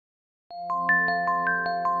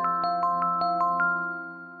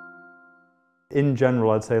In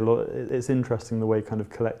general, I'd say it's interesting the way kind of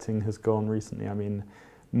collecting has gone recently. I mean,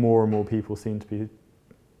 more and more people seem to be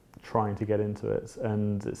trying to get into it,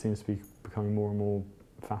 and it seems to be becoming more and more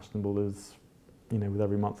fashionable as, with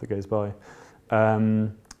every month that goes by.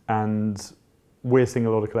 And we're seeing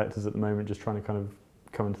a lot of collectors at the moment just trying to kind of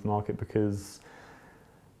come into the market because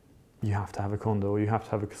you have to have a condo or you have to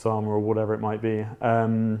have a Kasama or whatever it might be.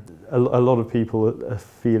 A lot of people are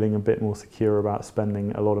feeling a bit more secure about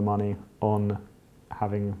spending a lot of money on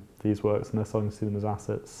having these works, and they're starting to see them as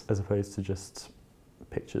assets as opposed to just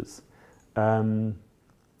pictures.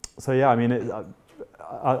 So yeah, I mean,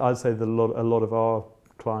 I'd say that a lot of our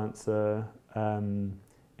clients are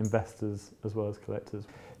investors as well as collectors.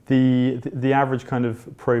 The average kind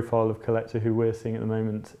of profile of collector who we're seeing at the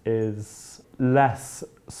moment is less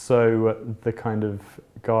so the kind of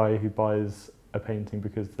guy who buys a painting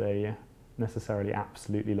because they necessarily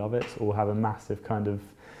absolutely love it or have a massive kind of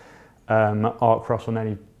art crush on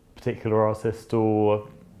any particular artist, or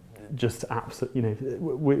just absolutely,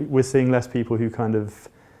 we're seeing less people who kind of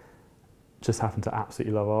just happen to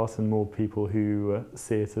absolutely love art, and more people who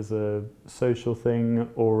see it as a social thing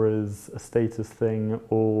or as a status thing,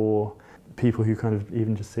 or people who kind of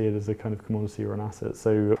even just see it as a kind of commodity or an asset.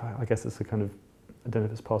 So I guess it's a kind of, I don't know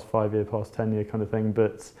if it's past 5 year, past 10 year kind of thing,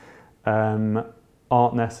 but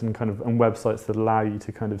Artnest and websites that allow you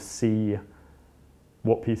to kind of see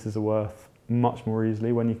what pieces are worth much more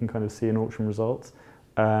easily when you can kind of see an auction result,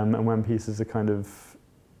 and when pieces are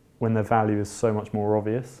when their value is so much more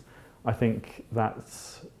obvious. I think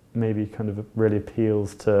that's maybe kind of really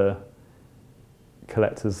appeals to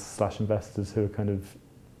collectors / investors who are kind of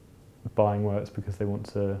buying works because they want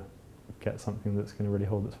to get something that's going to really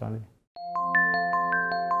hold its value.